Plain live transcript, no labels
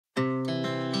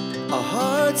Our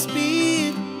hearts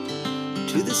beat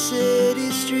to the city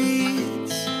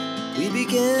streets. We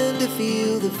began to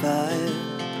feel the fire.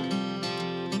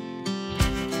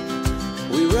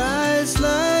 We rise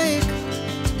like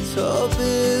tall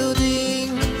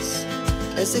buildings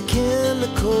as the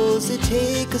chemicals, they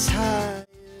take us high.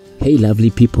 Hey lovely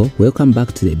people, welcome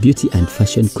back to the Beauty and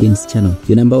Fashion Queens channel,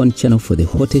 your number one channel for the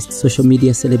hottest social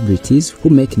media celebrities who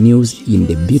make news in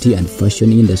the beauty and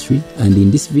fashion industry. And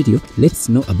in this video, let's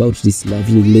know about this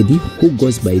lovely lady who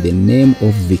goes by the name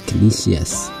of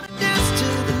Vickylicious.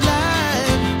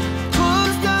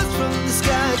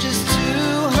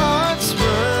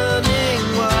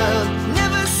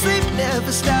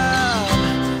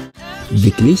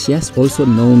 Vickylicious, also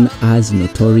known as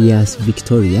Notorious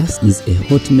Victorious, is a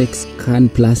hot Mexican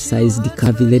plus-sized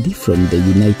curvy lady from the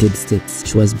United States.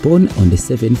 She was born on the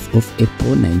 7th of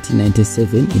April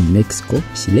 1997 in Mexico.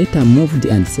 She later moved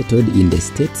and settled in the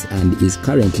States and is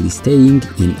currently staying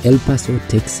in El Paso,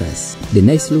 Texas. The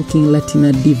nice-looking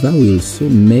Latina diva will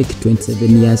soon make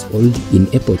 27 years old in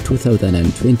April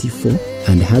 2024,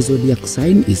 and her zodiac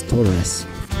sign is Taurus.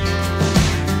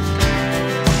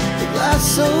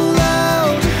 So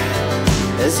loud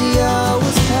as the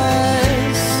hours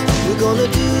pass, we're gonna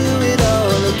do it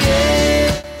all again.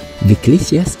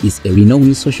 Vickylicious is a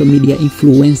renowned social media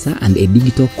influencer and a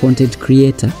digital content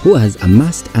creator who has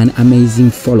amassed an amazing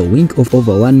following of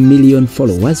over 1 million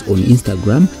followers on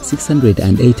Instagram,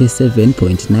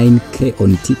 687.9k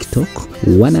on TikTok,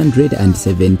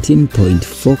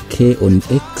 117.4k on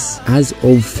X as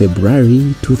of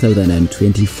February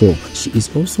 2024. She is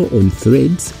also on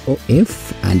Threads,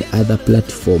 OF, and other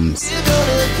platforms. We're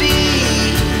gonna be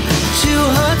two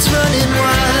hearts running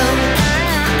wild.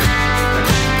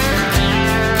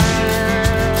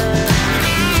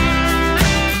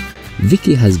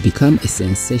 Vicky has become a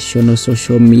sensational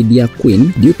social media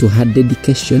queen due to her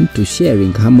dedication to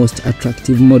sharing her most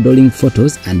attractive modeling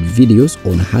photos and videos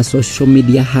on her social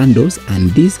media handles, and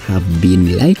these have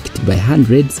been liked by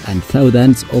hundreds and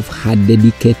thousands of her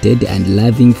dedicated and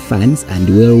loving fans and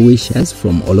well-wishers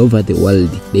from all over the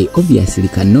world. They obviously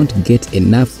cannot get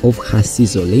enough of her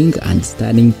sizzling and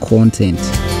stunning content.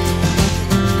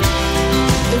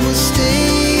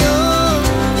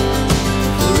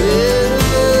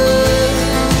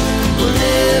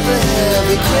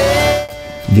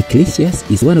 Vickylicious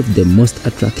is one of the most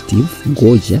attractive,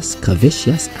 gorgeous,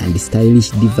 curvaceous, and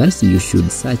stylish divas you should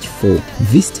search for.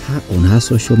 Visit her on her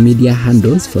social media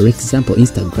handles, for example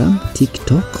Instagram,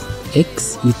 TikTok,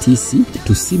 X, etc.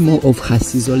 to see more of her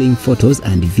sizzling photos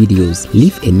and videos.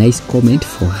 Leave a nice comment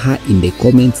for her in the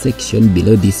comment section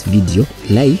below this video.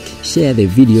 Like, share the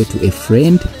video to a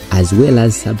friend, as well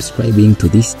as subscribing to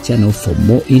this channel for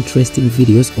more interesting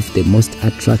videos of the most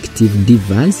attractive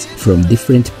divas from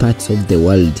different parts of the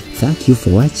world. Thank you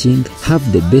for watching.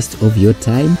 Have the best of your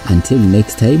time. Until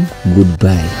next time,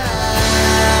 goodbye.